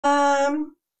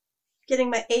getting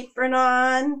my apron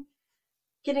on,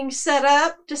 getting set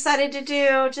up. Decided to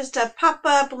do just a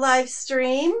pop-up live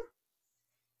stream.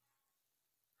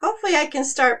 Hopefully I can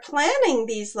start planning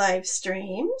these live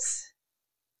streams.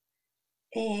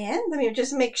 And let me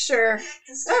just make sure.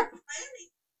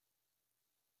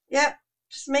 Yep,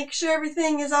 just make sure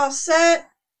everything is all set.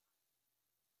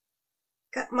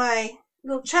 Got my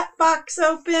little chat box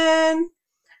open.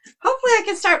 Hopefully I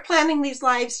can start planning these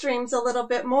live streams a little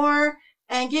bit more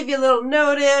and give you a little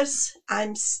notice.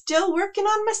 I'm still working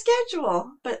on my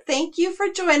schedule, but thank you for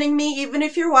joining me, even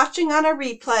if you're watching on a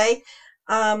replay.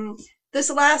 This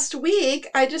last week,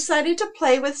 I decided to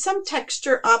play with some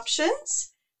texture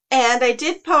options, and I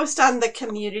did post on the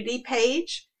community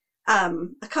page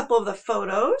a couple of the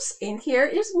photos, and here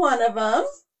is one of them.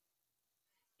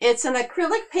 It's an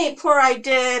acrylic paint pour I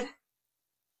did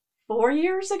 4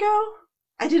 years ago.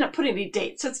 I didn't put any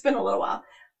dates, so it's been a little while.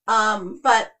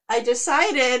 But I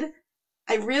decided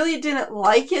I really didn't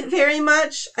like it very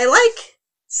much. I like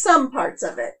some parts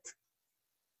of it.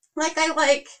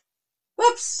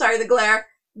 Whoops, sorry, the glare.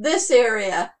 This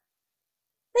area.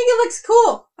 I think it looks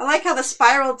cool. I like how the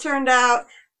spiral turned out.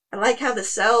 I like how the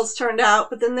cells turned out,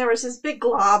 but then there was this big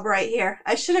glob right here.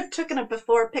 I should have taken a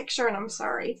before picture, and I'm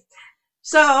sorry.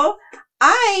 So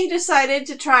I decided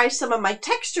to try some of my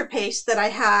texture paste that I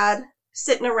had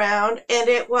sitting around, and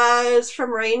it was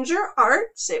from Ranger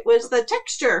Arts. It was the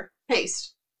texture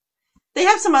paste. They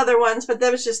have some other ones, but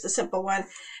that was just the simple one.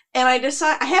 And I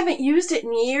decided, I haven't used it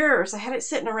in years. I had it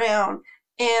sitting around,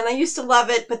 and I used to love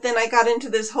it, but then I got into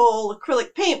this whole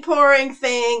acrylic paint pouring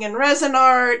thing and resin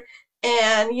art,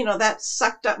 and, you know, that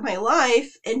sucked up my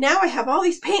life. And now I have all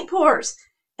these paint pours,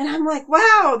 and I'm like,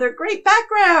 wow, they're great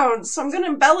backgrounds, so I'm going to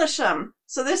embellish them.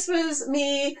 So this was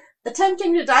me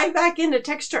attempting to dive back into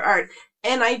texture art,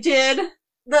 and I did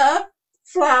the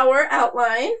flower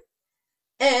outline,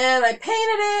 and I painted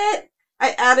it.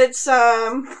 I added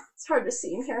some, it's hard to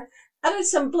see in here, added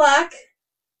some black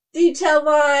detail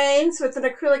lines with an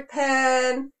acrylic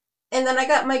pen, and then I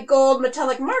got my gold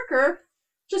metallic marker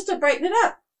just to brighten it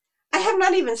up. I have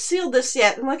not even sealed this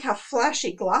yet, and look how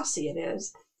flashy glossy it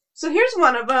is. So here's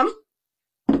one of them.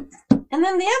 And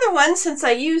then the other one, since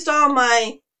I used all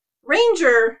my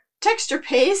Ranger texture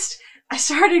paste, I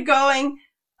started going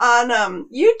on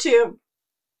YouTube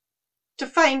to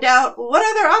find out what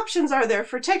other options are there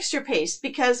for texture paste,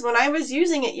 because when I was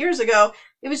using it years ago,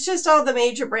 it was just all the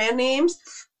major brand names.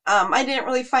 I didn't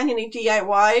really find any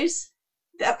DIYs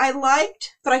that I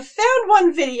liked, but I found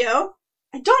one video.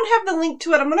 I don't have the link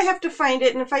to it. I'm going to have to find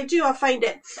it, and if I do, I'll find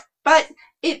it. But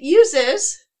it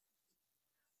uses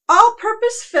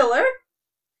all-purpose filler.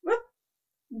 Whoop.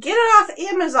 Get it off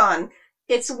Amazon.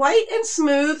 It's white and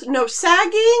smooth, no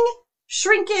sagging,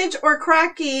 shrinkage, or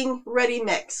cracking, ready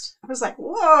mixed. I was like,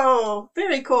 whoa,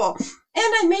 very cool. And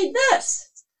I made this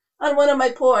on one of my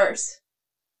pours.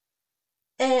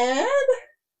 And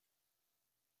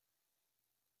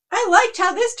I liked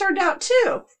how this turned out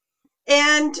too.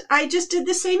 And I just did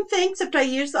the same thing, except I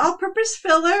used the all-purpose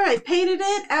filler. I painted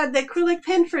it, added the acrylic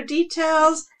pen for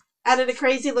details, added a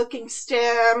crazy looking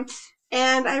stem,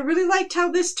 and I really liked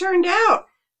how this turned out.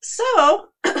 So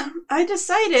I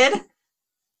decided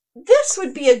this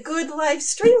would be a good live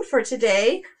stream for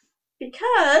today,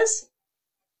 because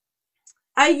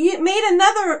I made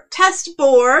another test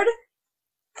board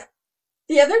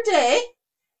the other day,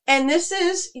 and this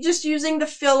is just using the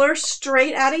filler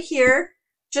straight out of here,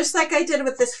 just like I did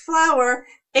with this flower,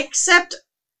 except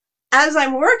as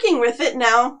I'm working with it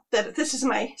now, that this is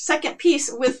my second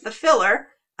piece with the filler,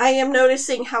 I am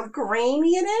noticing how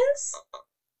grainy it is.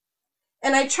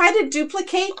 And I tried to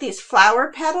duplicate these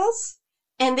flower petals,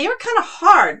 and they were kind of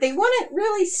hard. They wouldn't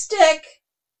really stick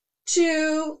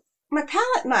to my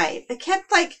palette knife. It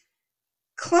kept like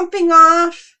clumping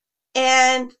off,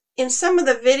 and in some of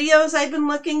the videos I've been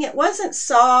looking, it wasn't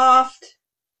soft.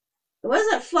 It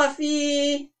wasn't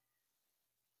fluffy.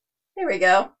 There we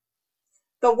go.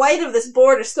 The white of this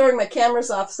board is throwing my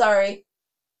cameras off, sorry.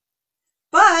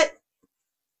 But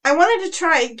I wanted to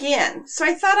try again. So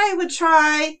I thought I would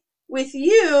try with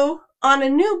you on a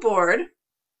new board.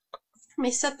 Let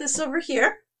me set this over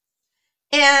here.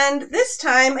 And this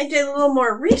time I did a little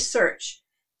more research.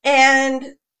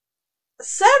 And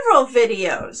several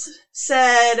videos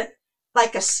said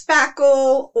like a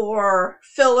spackle or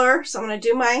filler. So I'm going to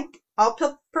do my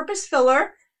all-purpose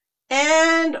filler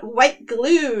and white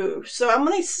glue. So I'm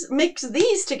going to mix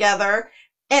these together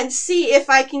and see if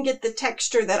I can get the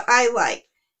texture that I like.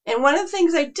 And one of the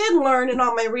things I did learn in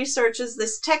all my research is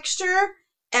this texture,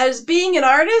 as being an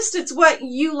artist, it's what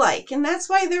you like. And that's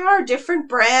why there are different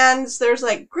brands. There's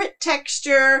like grit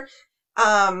texture.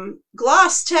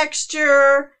 gloss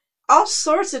texture, all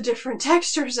sorts of different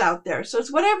textures out there. So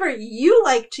it's whatever you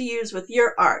like to use with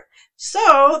your art.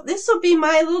 So this will be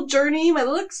my little journey, my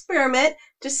little experiment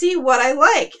to see what I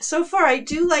like. So far, I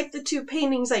do like the two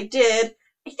paintings I did.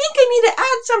 I think I need to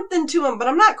add something to them, but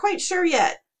I'm not quite sure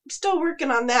yet. I'm still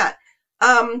working on that.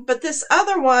 But this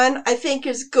other one I think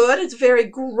is good. It's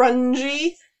very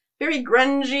grungy, very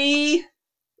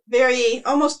they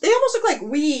almost look like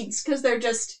weeds because they're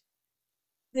just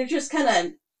kind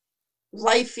of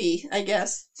lifey, I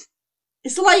guess.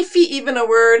 Is lifey even a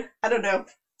word? I don't know.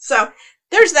 So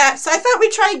there's that. So I thought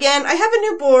we'd try again. I have a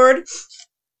new board.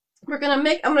 I'm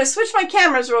gonna switch my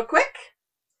cameras real quick.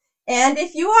 And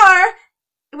if you are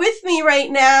with me right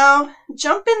now,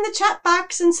 jump in the chat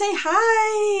box and say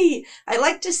hi. I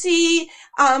like to see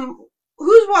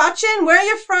who's watching, where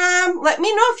you're from. Let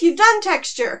me know if you've done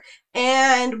texture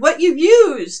and what you've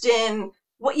used and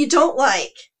what you don't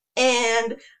like.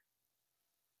 And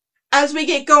as we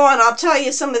get going, I'll tell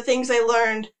you some of the things I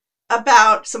learned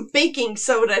about some baking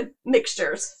soda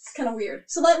mixtures. It's kind of weird.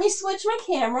 So let me switch my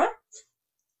camera.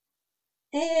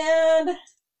 And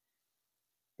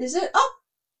is it? Oh,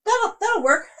 that'll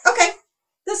work. Okay,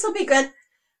 this will be good.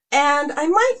 And I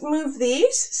might move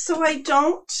these so I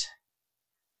don't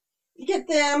get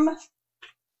them.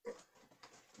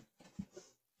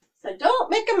 So I don't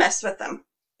make a mess with them.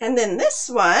 And then this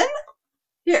one.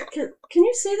 Here, can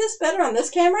you see this better on this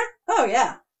camera? Oh,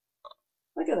 yeah.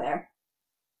 Look at there.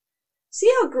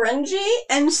 See how grungy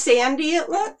and sandy it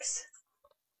looks?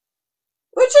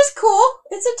 Which is cool.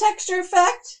 It's a texture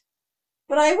effect.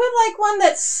 But I would like one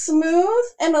that's smooth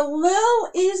and a little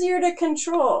easier to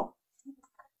control.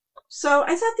 So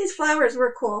I thought these flowers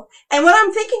were cool. And what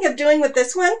I'm thinking of doing with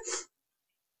this one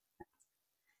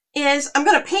is I'm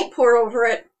going to paint pour over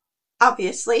it,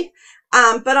 obviously.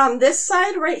 But on this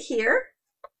side right here,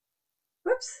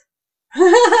 whoops,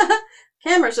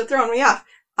 cameras are throwing me off.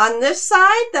 On this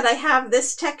side that I have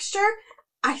this texture,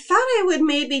 I thought I would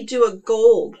maybe do a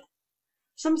gold,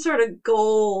 some sort of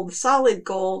gold, solid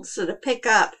gold, so to pick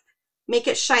up, make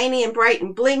it shiny and bright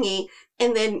and blingy,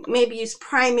 and then maybe use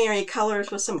primary colors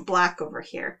with some black over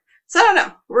here. So I don't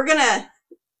know.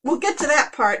 We'll get to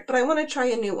that part, but I want to try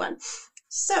a new one.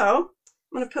 So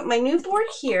I'm going to put my new board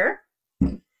here.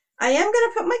 I am going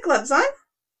to put my gloves on.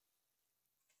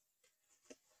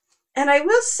 And I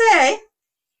will say,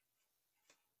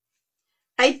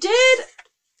 I did,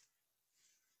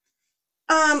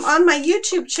 on my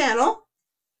YouTube channel,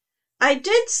 I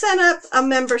did set up a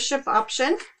membership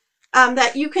option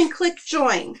that you can click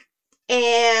join.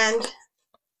 And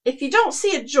if you don't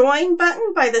see a join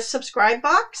button by the subscribe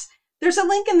box, there's a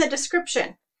link in the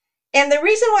description. And the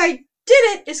reason why I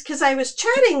did it is because I was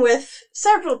chatting with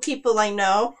several people I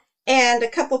know and a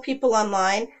couple people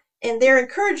online, and they're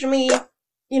encouraging me,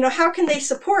 you know, how can they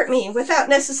support me without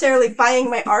necessarily buying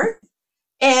my art?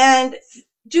 And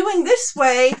doing this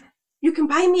way, you can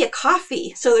buy me a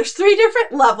coffee. So there's 3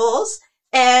 different levels,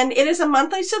 and it is a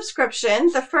monthly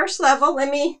subscription. The first level, let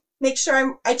me make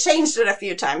sure I changed it a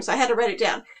few times. So I had to write it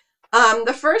down.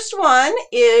 The first one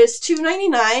is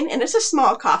 $2.99, and it's a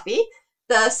small coffee.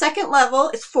 The second level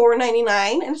is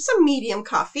 $4.99, and it's a medium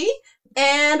coffee.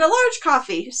 And a large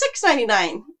coffee,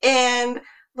 $6.99. And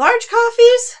large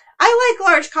coffees, I like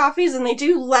large coffees, and they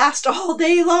do last all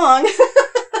day long.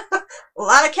 A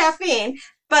lot of caffeine.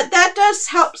 But that does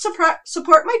help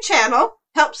support my channel,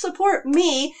 help support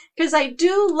me, because I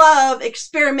do love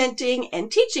experimenting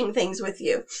and teaching things with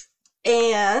you.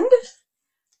 And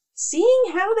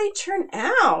seeing how they turn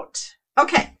out.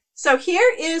 Okay, so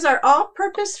here is our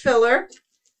all-purpose filler.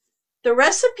 The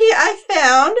recipe I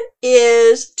found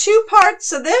is 2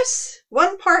 parts of this,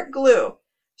 1 part glue.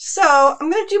 So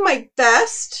I'm going to do my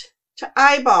best to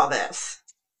eyeball this.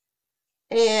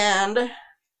 And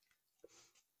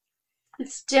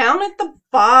it's down at the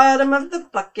bottom of the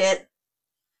bucket.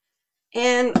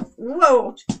 And,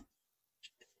 whoa.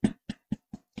 Let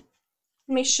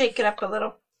me shake it up a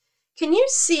little. Can you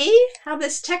see how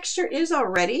this texture is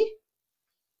already?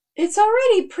 It's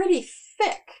already pretty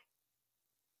thick,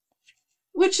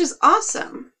 which is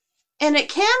awesome. And it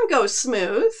can go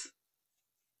smooth,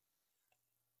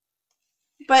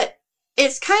 but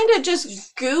it's kind of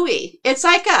just gooey. It's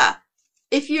like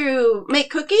if you make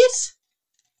cookies,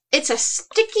 it's a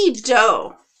sticky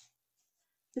dough.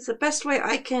 It's the best way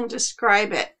I can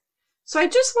describe it. So I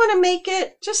just want to make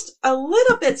it just a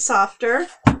little bit softer.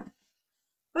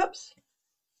 Whoops.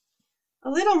 A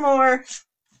little more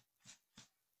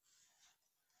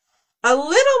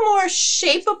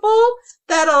shapeable,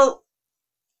 that'll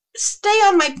stay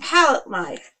on my palette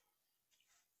knife.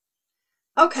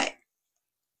 Okay.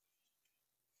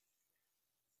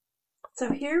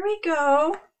 So here we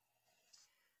go.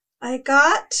 I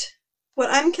got what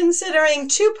I'm considering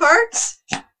 2 parts,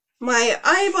 my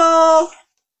eyeball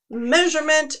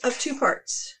measurement of 2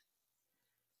 parts.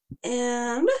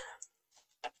 And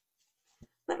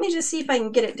let me just see if I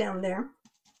can get it down there.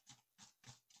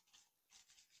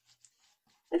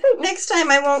 I think next time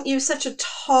I won't use such a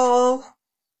tall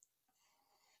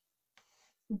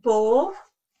bowl.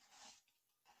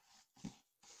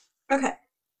 Okay,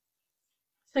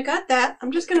 so I got that.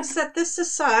 I'm just going to set this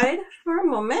aside for a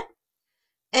moment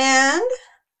and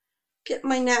get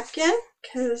my napkin,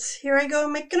 because here I go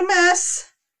making a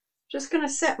mess. Just going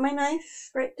to set my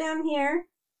knife right down here.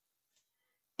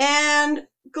 And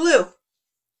glue.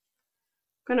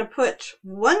 I'm going to put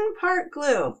 1 part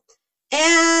glue.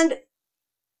 And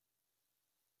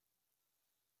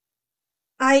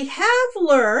I have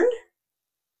learned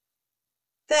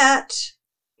that,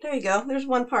 there you go, there's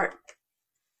 1 part.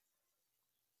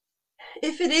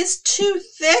 If it is too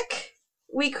thick,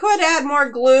 we could add more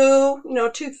glue, you know,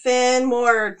 too thin,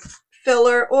 more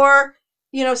filler, or,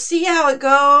 you know, see how it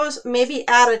goes, maybe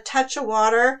add a touch of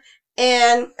water.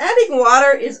 And adding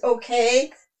water is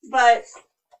okay, but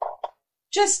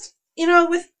just, you know,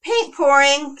 with paint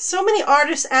pouring, so many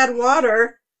artists add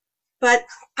water, but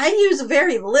I use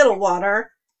very little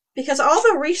water because all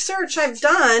the research I've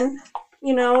done,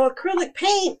 you know, acrylic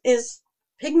paint is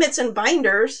pigments and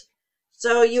binders.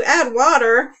 So you add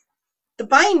water, the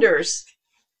binders,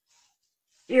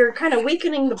 you're kind of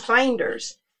weakening the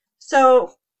binders.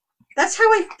 So that's how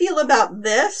I feel about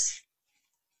this,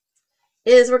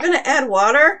 is we're going to add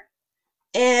water,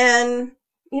 and,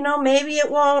 you know, maybe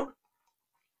it won't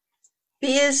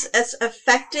be as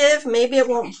effective. Maybe it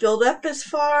won't build up as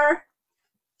far.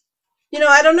 You know,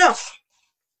 I don't know.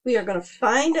 We are going to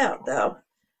find out, though.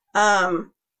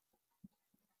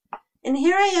 And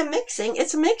here I am mixing.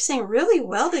 It's mixing really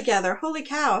well together. Holy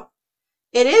cow.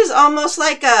 It is almost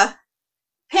like a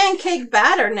pancake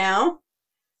batter now,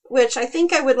 which I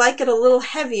think I would like it a little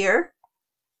heavier.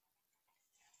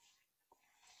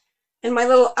 In my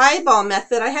little eyeball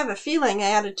method, I have a feeling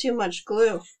I added too much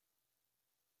glue,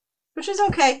 which is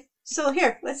okay. So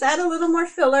here, let's add a little more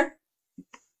filler.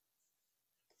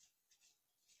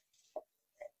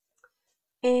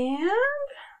 And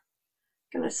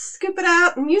I'm going to scoop it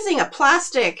out. I'm using a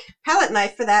plastic palette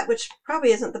knife for that, which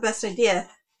probably isn't the best idea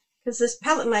because this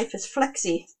palette knife is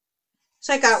flexy.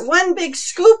 So I got 1 big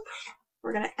scoop.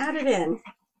 We're going to add it in.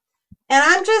 And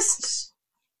I'm just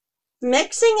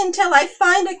mixing until I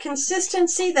find a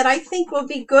consistency that I think will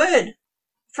be good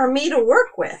for me to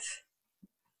work with.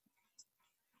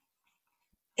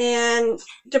 And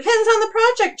depends on the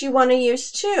project you want to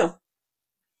use too.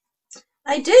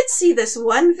 I did see this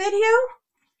one video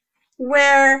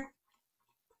where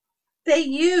they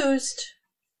used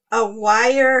a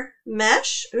wire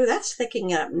mesh. Ooh, that's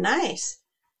thickening up nice.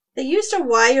 They used a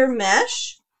wire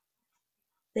mesh.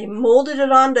 They molded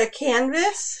it onto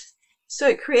canvas, so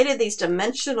it created these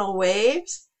dimensional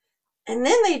waves. And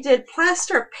then they did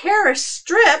plaster of Paris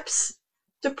strips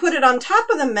to put it on top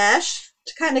of the mesh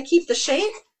to kind of keep the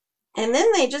shape. And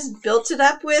then they just built it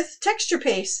up with texture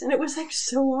paste. And it was like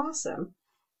so awesome.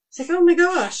 It's like, oh my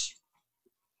gosh.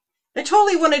 I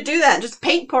totally want to do that and just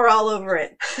paint pour all over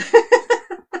it.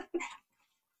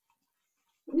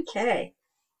 Okay.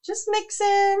 Just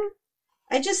mixing.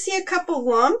 I just see a couple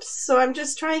lumps, so I'm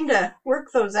just trying to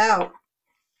work those out.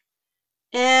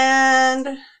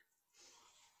 And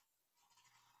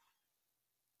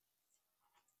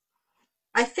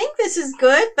I think this is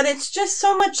good, but it's just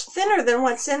so much thinner than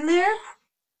what's in there.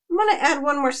 I'm going to add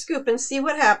 1 more scoop and see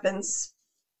what happens.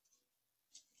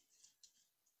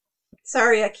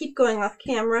 Sorry, I keep going off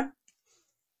camera.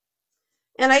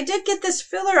 And I did get this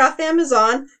filler off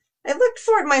Amazon. I looked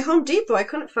for it in my Home Depot. I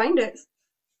couldn't find it.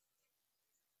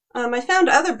 I found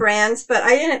other brands, but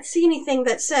I didn't see anything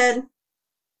that said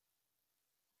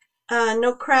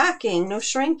no cracking, no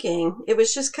shrinking. It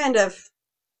was just kind of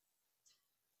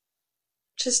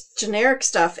just generic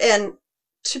stuff. And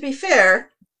to be fair,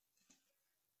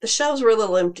 the shelves were a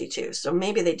little empty too, so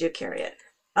maybe they do carry it.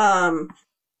 I'll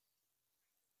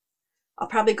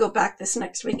probably go back this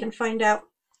next week and find out.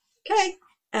 Okay,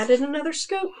 added another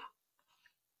scoop.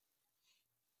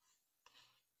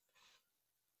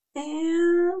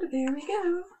 And there we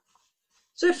go.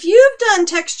 So if you've done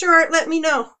texture art, let me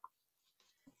know.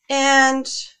 And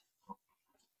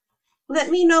let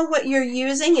me know what you're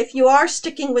using, if you are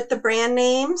sticking with the brand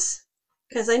names,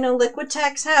 because I know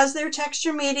Liquitex has their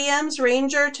texture mediums,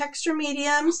 Ranger texture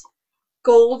mediums,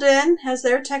 Golden has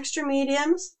their texture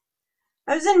mediums.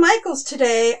 I was in Michael's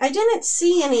today. I didn't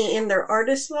see any in their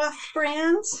Artist Loft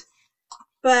brands,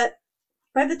 but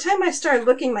By the time I started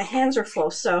looking, my hands were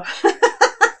full, so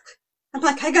I'm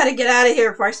like, I gotta get out of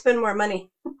here before I spend more money.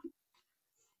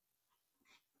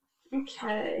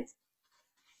 Okay.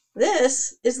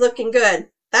 This is looking good.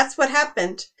 That's what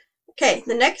happened. Okay,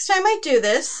 the next time I do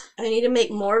this, I need to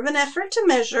make more of an effort to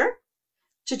measure,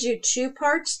 to do 2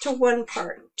 parts to 1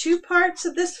 part. 2 parts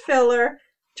of this filler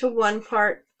to 1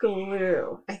 part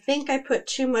glue. I think I put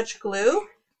too much glue,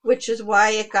 which is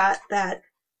why it got that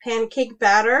pancake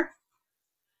batter.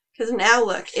 Because now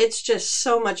look, it's just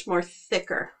so much more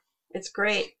thicker. It's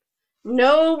great.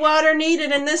 No water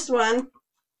needed in this one.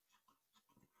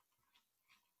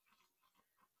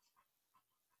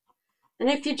 And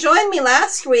if you joined me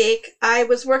last week, I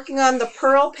was working on the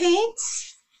pearl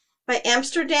paints by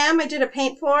Amsterdam. I did a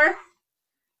paint pour.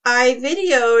 I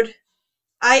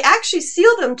actually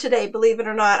sealed them today, believe it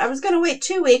or not. I was going to wait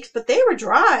 2 weeks, but they were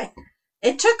dry.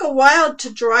 It took a while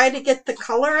to dry to get the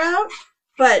color out,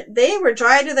 but they were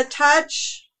dry to the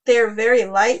touch. They're very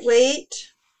lightweight.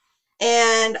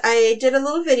 And I did a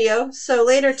little video, so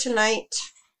later tonight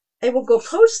I will go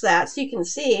post that so you can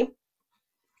see.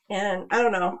 And I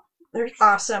don't know. They're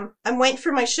awesome. I'm waiting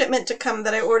for my shipment to come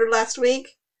that I ordered last week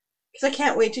because I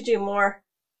can't wait to do more.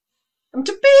 I'm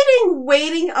debating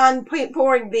waiting on paint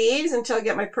pouring these until I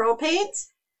get my pearl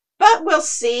paints, but we'll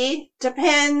see.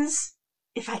 Depends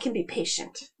if I can be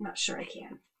patient. I'm not sure I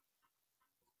can.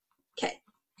 Okay.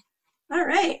 All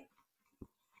right.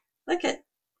 Look at.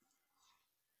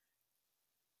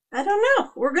 I don't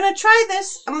know. We're going to try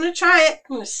this. I'm going to try it.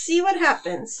 I'm going to see what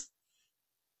happens.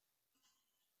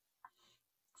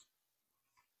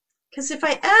 Because if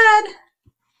I add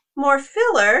more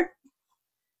filler,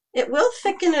 it will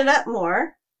thicken it up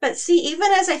more. But see,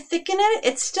 even as I thicken it,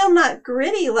 it's still not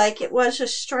gritty like it was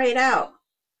just straight out.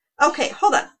 Okay,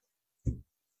 hold on.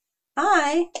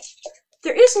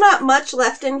 There is not much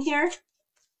left in here.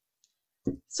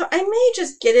 So I may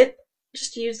just get it,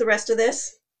 just use the rest of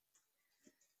this.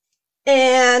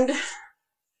 And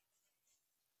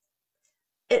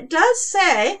it does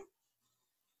say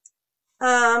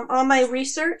on my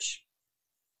research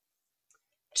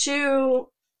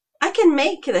I can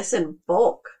make this in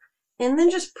bulk and then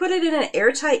just put it in an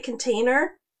airtight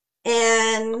container,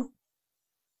 and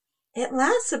it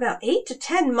lasts about 8 to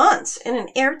 10 months in an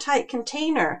airtight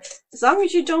container, as long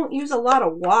as you don't use a lot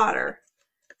of water.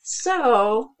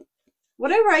 So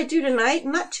whatever I do tonight,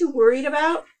 I'm not too worried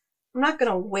about. I'm not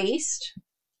going to waste.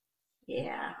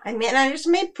 Yeah, I just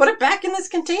may put it back in this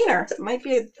container. It might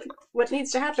be what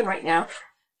needs to happen right now.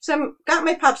 So I've got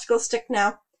my popsicle stick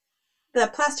now. The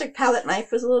plastic palette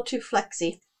knife was a little too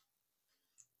flexy.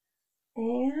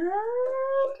 And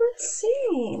let's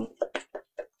see.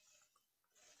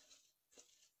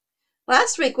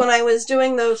 Last week when I was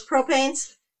doing those pearl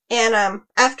paints, and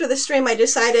after the stream I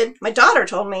decided, my daughter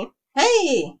told me,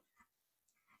 hey,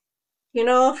 you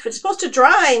know, if it's supposed to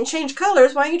dry and change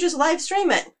colors, why don't you just live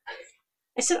stream it?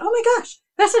 I said, oh my gosh,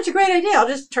 that's such a great idea. I'll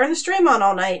just turn the stream on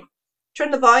all night.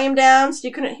 Turn the volume down so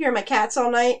you couldn't hear my cats all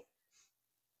night.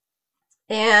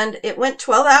 And it went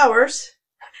 12 hours.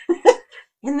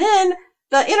 And then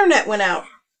the internet went out.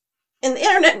 And the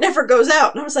internet never goes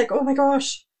out. And I was like, oh my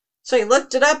gosh. So I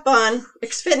looked it up on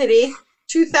Xfinity.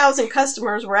 2,000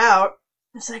 customers were out.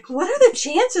 I was like, what are the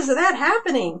chances of that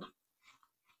happening?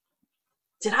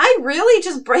 Did I really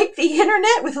just break the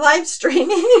internet with live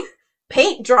streaming?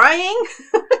 Paint drying?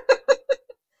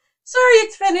 Sorry,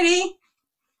 Xfinity.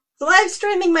 It's live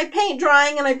streaming my paint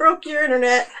drying and I broke your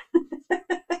internet.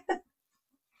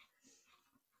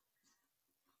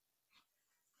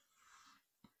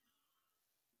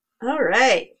 All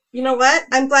right. You know what?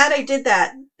 I'm glad I did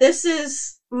that. This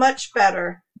is much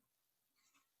better.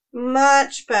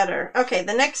 Much better. Okay,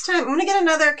 the next time, I'm going to get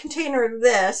another container of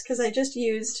this because I just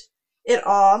used it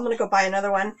all. I'm going to go buy another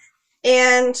one.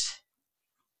 And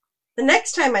the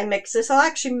next time I mix this, I'll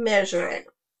actually measure it.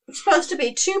 It's supposed to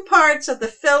be 2 parts of the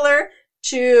filler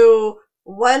to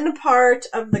 1 part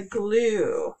of the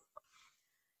glue.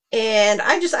 And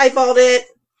I just eyeballed it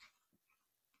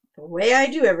the way I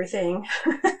do everything.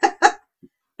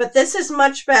 But this is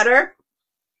much better.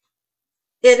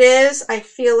 It is, I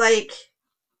feel like,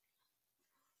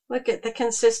 look at the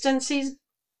consistency's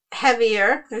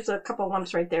heavier. There's a couple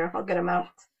ones right there. I'll get them out.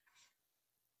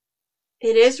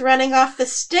 It is running off the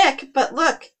stick, but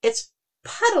look, it's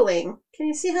puddling. Can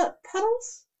you see how it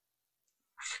puddles?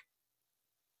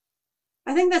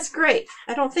 I think that's great.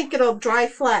 I don't think it'll dry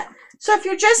flat. So if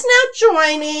you're just now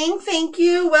joining, thank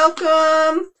you,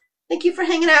 welcome. Thank you for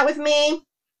hanging out with me.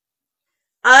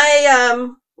 I,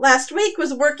 last week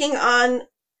was working on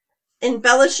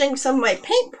embellishing some of my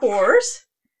paint pours,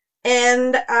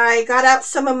 and I got out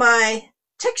some of my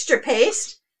texture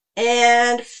paste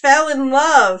and fell in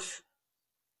love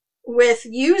with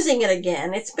using it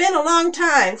again. It's been a long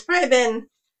time. It's probably been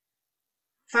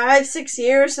 5-6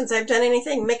 years since I've done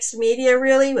anything mixed media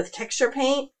really with texture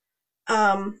paint.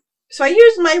 So I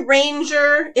used my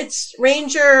Ranger, it's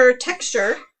Ranger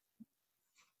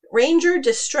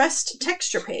Distressed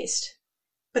Texture Paste.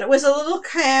 But it was a little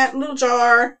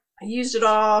jar. I used it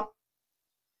all.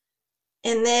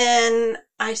 And then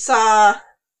I saw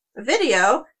a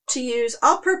video to use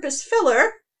all-purpose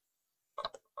filler,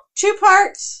 2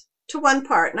 parts to 1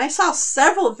 part. And I saw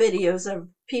several videos of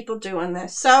people doing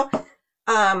this. So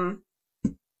I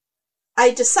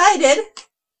decided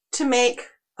to make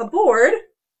a board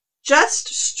just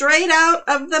straight out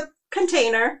of the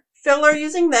container, filler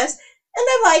using this, and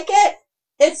I like it.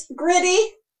 It's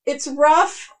gritty, it's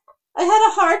rough. I had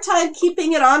a hard time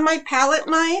keeping it on my palette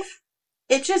knife.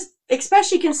 It just,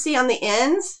 especially you can see on the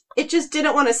ends, it just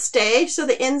didn't want to stay, so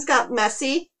the ends got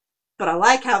messy. But I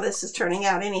like how this is turning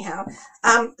out anyhow.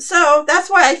 So that's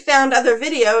why I found other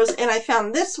videos, and I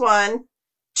found this one,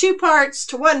 2 parts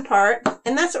to 1 part,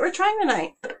 and that's what we're trying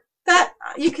tonight. That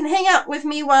you can hang out with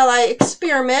me while I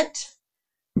experiment.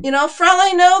 You know, for all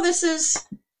I know, this is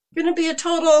going to be a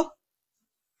total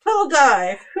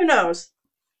dive. Who knows?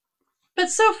 But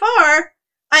so far,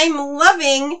 I'm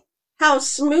loving how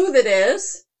smooth it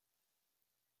is.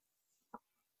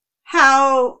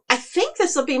 How I think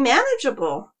this will be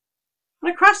manageable. I'm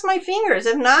going to cross my fingers.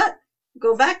 If not,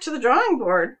 go back to the drawing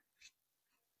board.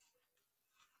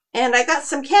 And I got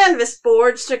some canvas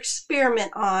boards to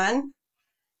experiment on.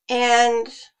 And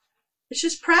it's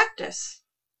just practice.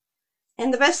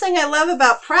 And the best thing I love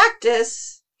about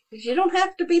practice is you don't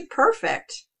have to be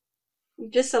perfect. You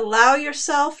just allow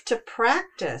yourself to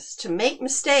practice, to make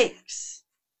mistakes.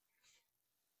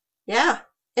 Yeah.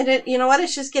 And it, you know what?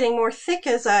 It's just getting more thick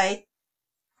as I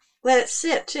let it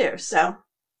sit too. So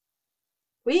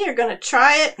we are going to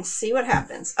try it and see what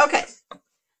happens. Okay.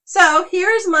 So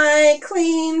here's my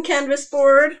clean canvas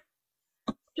board.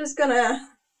 Just going to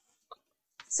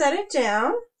set it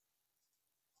down.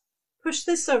 Push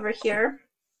this over here.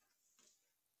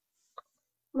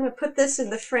 I'm going to put this in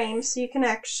the frame so you can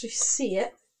actually see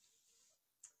it.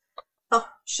 Oh,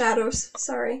 shadows.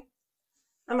 Sorry.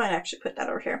 I might actually put that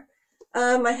over here.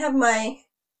 I have my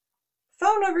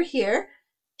phone over here.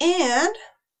 And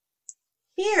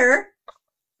here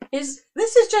is,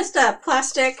 this is just a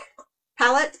plastic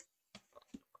palette.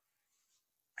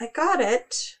 I got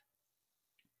it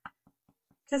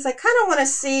because I kind of want to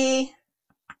see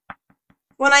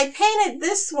when I painted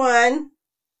this one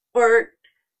or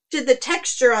did the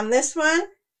texture on this one,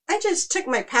 I just took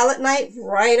my palette knife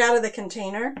right out of the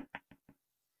container.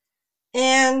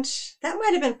 And that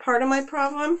might have been part of my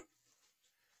problem.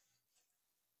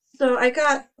 So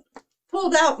I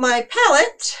pulled out my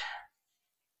palette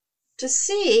to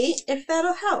see if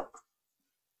that'll help.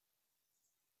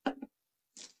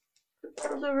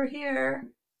 Put those over here.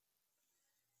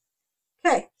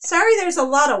 Okay, sorry there's a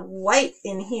lot of white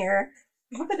in here.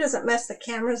 I hope it doesn't mess the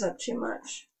cameras up too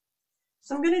much.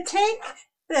 So I'm going to take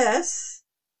this.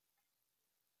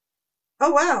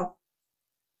 Oh wow,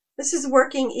 this is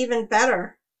working even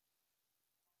better.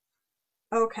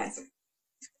 Okay.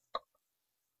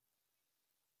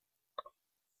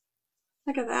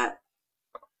 Look at that.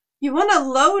 You want to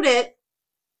load it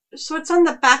so it's on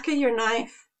the back of your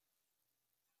knife.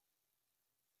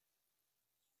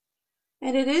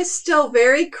 And it is still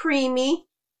very creamy.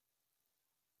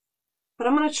 But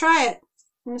I'm going to try it.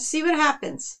 I'm going to see what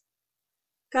happens.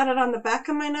 Got it on the back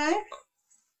of my knife.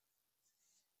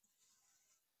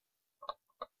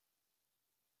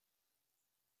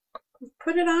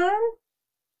 Put it on.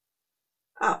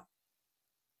 Oh.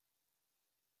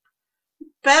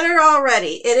 Better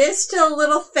already. It is still a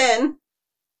little thin,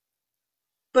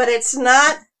 but it's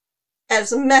not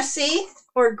as messy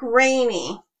or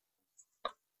grainy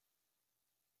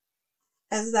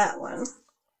as that one.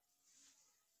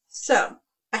 So,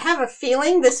 I have a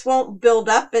feeling this won't build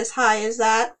up as high as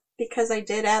that because I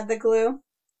did add the glue.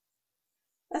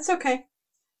 That's okay.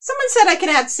 Someone said I can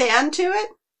add sand to it.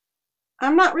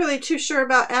 I'm not really too sure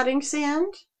about adding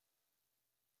sand.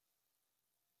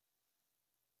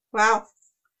 Wow.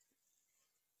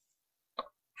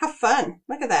 How fun.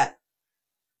 Look at that.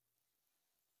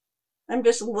 I'm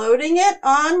just loading it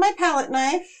on my palette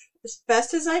knife as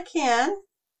best as I can.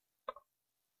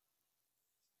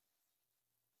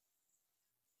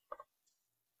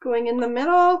 Going in the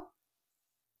middle,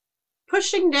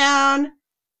 pushing down,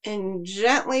 and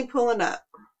gently pulling up.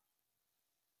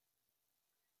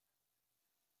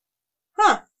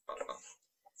 Huh.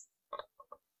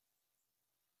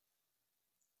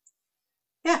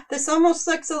 Yeah, this almost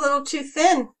looks a little too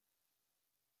thin.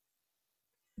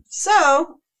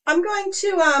 So I'm going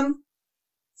to,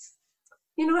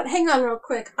 you know what, hang on real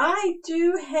quick. I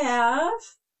do have,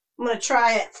 I'm going to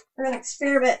try it. We're going to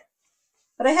experiment.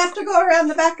 But I have to go around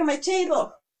the back of my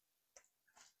table.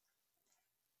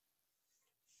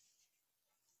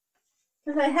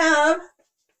 Because I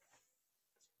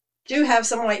do have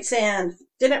some white sand.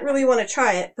 Didn't really want to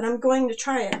try it, but I'm going to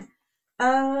try it.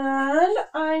 And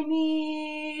I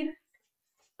need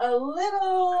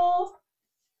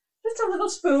just a little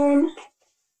spoon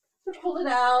to pull it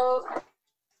out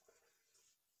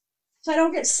so I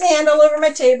don't get sand all over my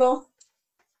table.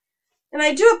 And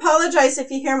I do apologize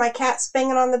if you hear my cat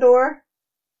banging on the door.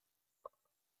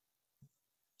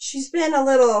 She's been a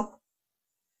little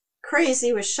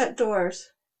crazy with shut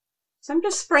doors. So I'm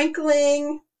just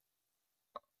sprinkling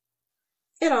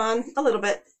it on a little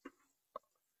bit.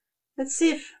 Let's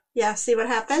see if, yeah, see what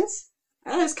happens?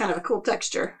 That is kind of a cool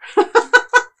texture.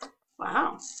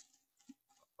 Wow. It's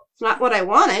not what I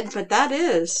wanted, but that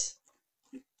is.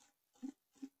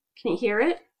 Can you hear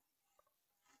it?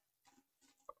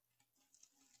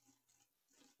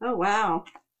 Oh, wow.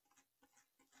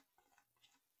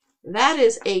 That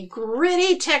is a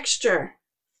gritty texture.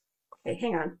 Okay,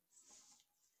 hang on.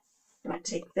 I'm going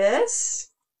to take this.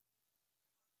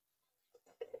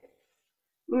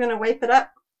 I'm going to wipe it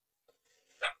up.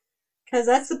 Because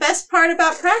that's the best part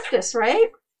about practice, right?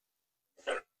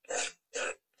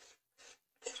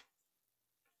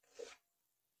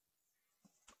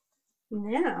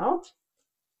 Now,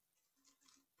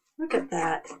 look at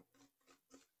that.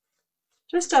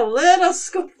 Just a little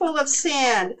scoopful of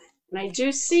sand. And I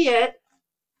do see it,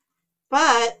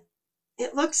 but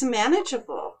it looks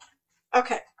manageable.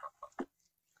 Okay. I'm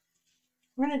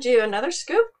going to do another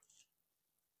scoop.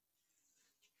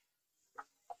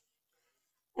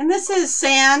 And this is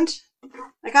sand.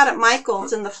 I got it at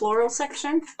Michael's in the floral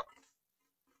section.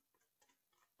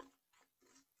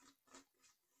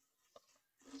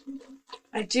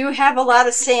 I do have a lot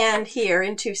of sand here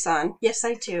in Tucson. Yes,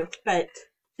 I do. But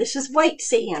this is white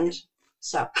sand.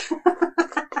 So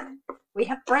we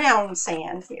have brown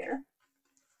sand here.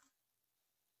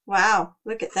 Wow.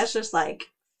 Look at that's just like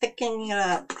thickening it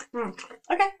up.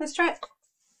 Okay, let's try it.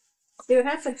 See what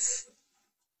happens.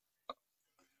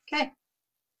 Okay.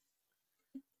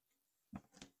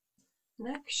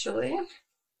 Actually, I'm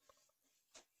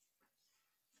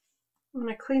going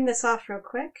to clean this off real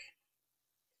quick.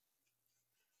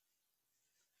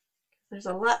 There's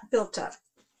a lot built up.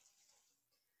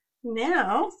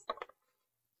 Now,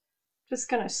 just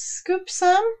going to scoop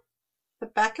some the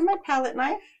back of my palette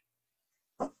knife.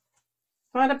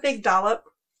 Not a big dollop.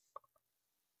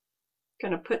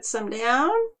 Going to put some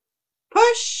down,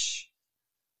 push,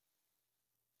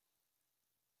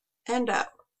 and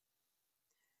up.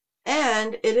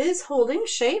 And it is holding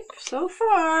shape so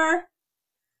far.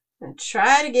 And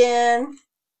try it again.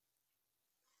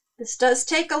 This does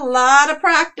take a lot of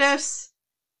practice.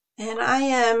 And I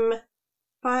am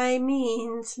by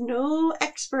means no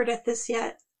expert at this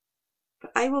yet.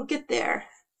 But I will get there.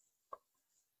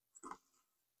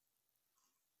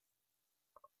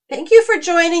 Thank you for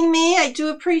joining me. I do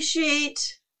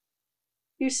appreciate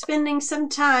you spending some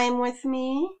time with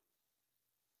me.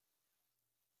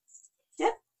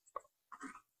 Yep.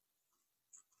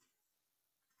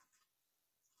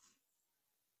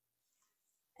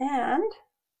 And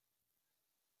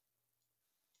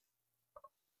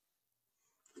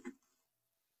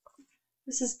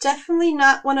this is definitely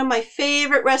not one of my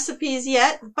favorite recipes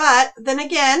yet, but then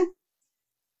again,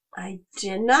 I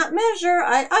did not measure.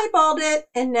 I eyeballed it,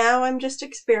 and now I'm just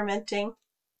experimenting.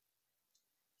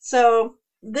 So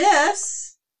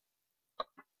this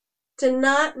did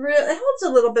not really, it holds a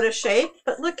little bit of shape,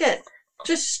 but look at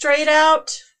just straight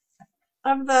out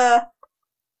of the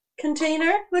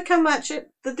container. Look how much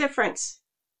the difference.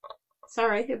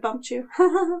 Sorry, it bumped you.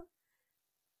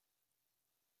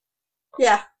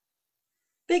 Yeah,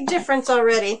 big difference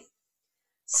already.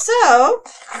 So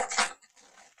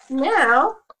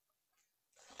now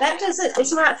that doesn't,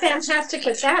 it's not fantastic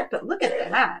with that, but look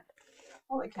at that.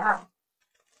 Holy cow.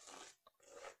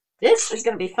 This is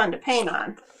going to be fun to paint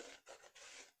on.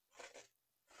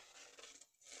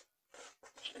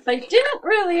 I didn't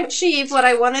really achieve what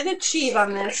I wanted to achieve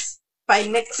on this by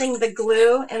mixing the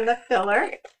glue and the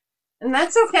filler, and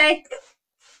that's okay.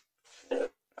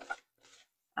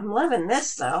 I'm loving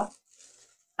this though.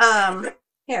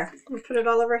 Here, let me put it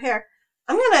all over here.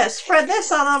 I'm going to spread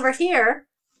this all over here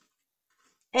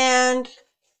and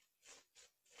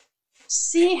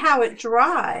see how it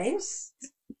dries.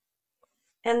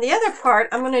 And the other part,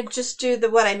 I'm going to just do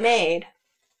what I made.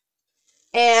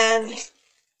 And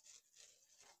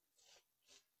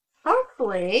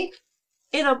hopefully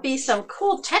it'll be some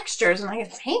cool textures and I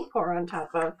can paint pour on top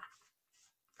of.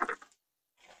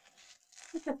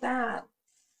 Look at that.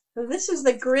 So this is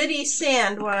the gritty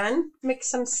sand one. Mix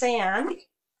some sand.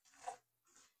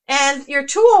 And your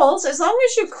tools, as long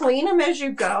as you clean them as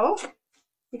you go,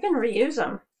 you can reuse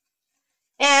them.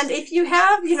 And if you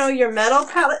have, you know, your metal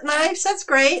palette knives, that's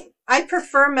great. I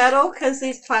prefer metal because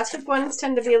these plastic ones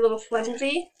tend to be a little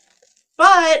flimsy.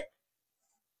 But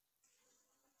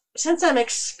since I'm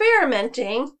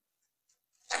experimenting,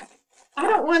 I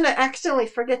don't want to accidentally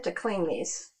forget to clean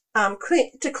these.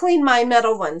 To clean my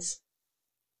metal ones.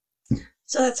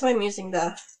 So that's why I'm using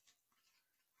the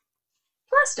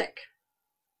plastic.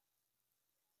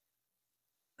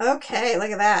 Okay,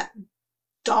 look at that.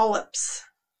 Dollops.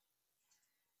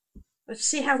 Let's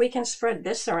see how we can spread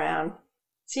this around.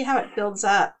 See how it builds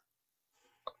up.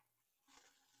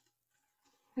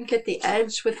 And get the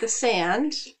edge with the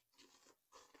sand.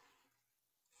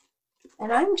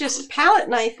 And I'm just palette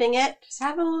knifing it, just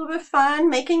having a little bit of fun,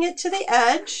 making it to the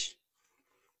edge.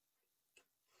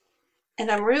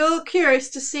 And I'm real curious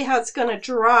to see how it's going to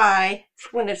dry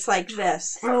when it's like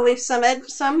this. I'm going to leave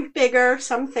some bigger,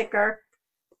 some thicker.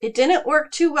 It didn't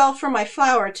work too well for my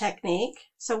flower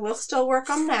technique, so we'll still work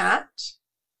on that.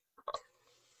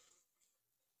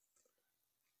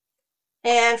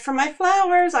 And for my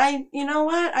flowers, you know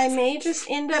what? I may just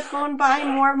end up going buy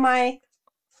more of my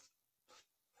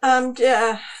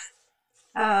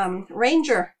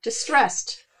Ranger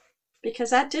Distressed, because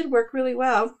that did work really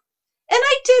well. And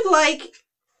I did like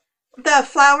the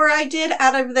flower I did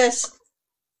out of this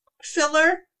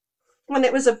filler when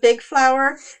it was a big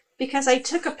flower, because I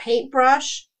took a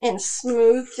paintbrush and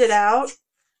smoothed it out.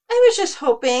 I was just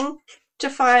hoping to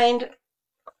find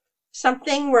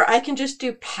something where I can just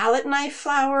do palette knife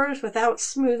flowers without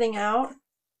smoothing out.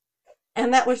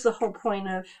 And that was the whole point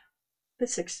of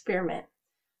this experiment.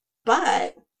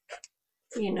 But,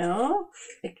 you know,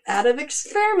 out of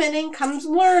experimenting comes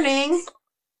learning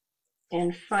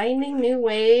and finding new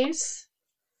ways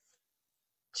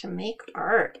to make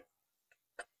art.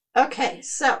 Okay,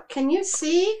 so can you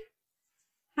see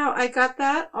how I got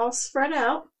that all spread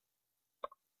out?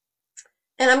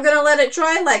 And I'm going to let it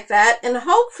dry like that, and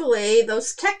hopefully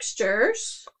those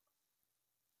textures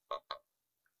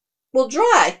will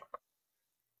dry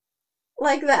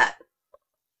like that.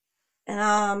 And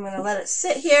I'm going to let it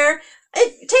sit here.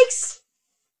 It takes,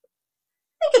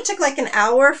 I think it took like an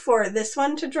hour for this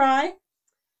one to dry.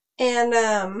 And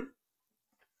I'll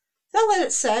let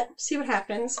it set, see what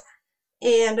happens.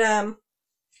 And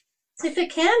if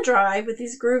it can dry with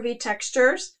these groovy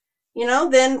textures, you know,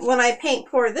 then when I paint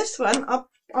pour this one,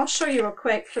 I'll show you real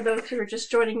quick for those who are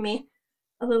just joining me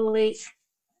a little late.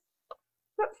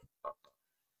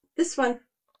 This one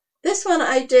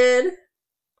I did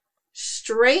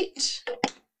straight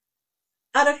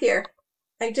out of here.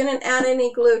 I didn't add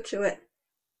any glue to it.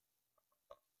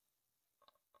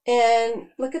 And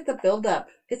look at the buildup.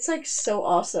 It's like so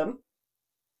awesome.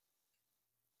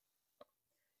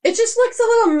 It just looks a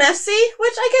little messy,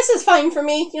 which I guess is fine for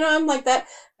me. You know, I'm like that.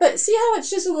 But see how it's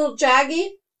just a little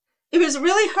jaggy? It was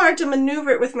really hard to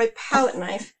maneuver it with my palette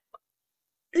knife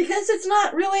because it's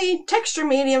not really texture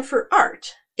medium for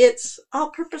art. It's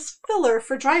all-purpose filler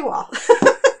for drywall.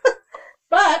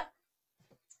 But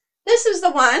this is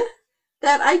the one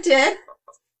that I did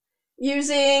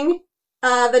using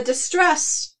the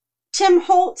Distress Tim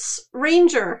Holtz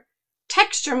Ranger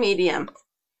texture medium.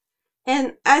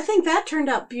 And I think that turned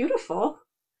out beautiful.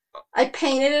 I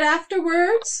painted it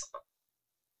afterwards.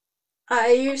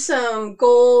 I used some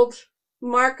gold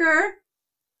marker.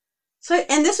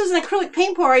 And this was an acrylic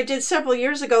paint pour I did several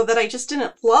years ago that I just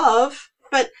didn't love,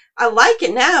 but I like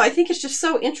it now. I think it's just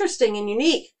so interesting and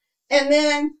unique. And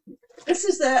then this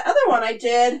is the other one I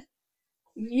did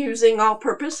using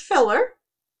all-purpose filler.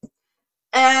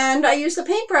 And I used the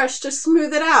paintbrush to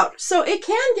smooth it out. So it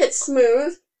can get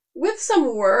smooth with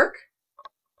some work.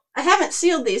 I haven't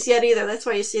sealed these yet either. That's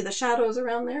why you see the shadows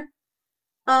around there.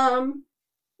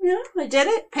 You know, I did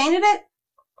it, painted it.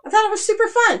 I thought it was super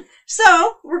fun.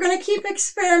 So we're going to keep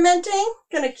experimenting.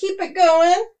 Going to keep it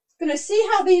going. Going to see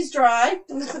how these dry.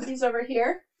 I'm going to put these over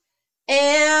here.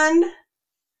 And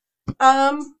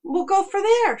we'll go for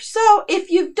there. So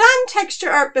if you've done texture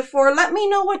art before, let me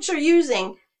know what you're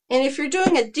using. And if you're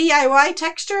doing a DIY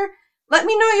texture, let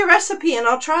me know your recipe and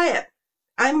I'll try it.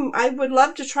 I would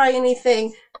love to try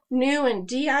anything new and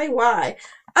DIY.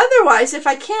 Otherwise, if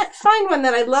I can't find one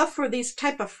that I love for these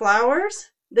type of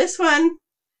flowers, this one,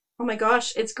 oh my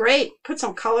gosh, it's great. Put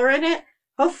some color in it.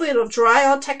 Hopefully it'll dry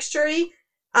all textury.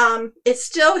 It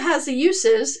still has the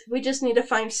uses. We just need to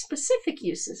find specific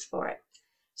uses for it.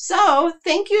 So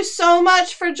thank you so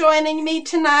much for joining me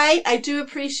tonight. I do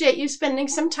appreciate you spending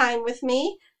some time with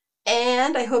me.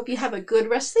 And I hope you have a good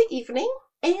rest of the evening.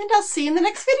 And I'll see you in the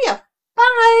next video.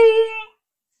 Bye!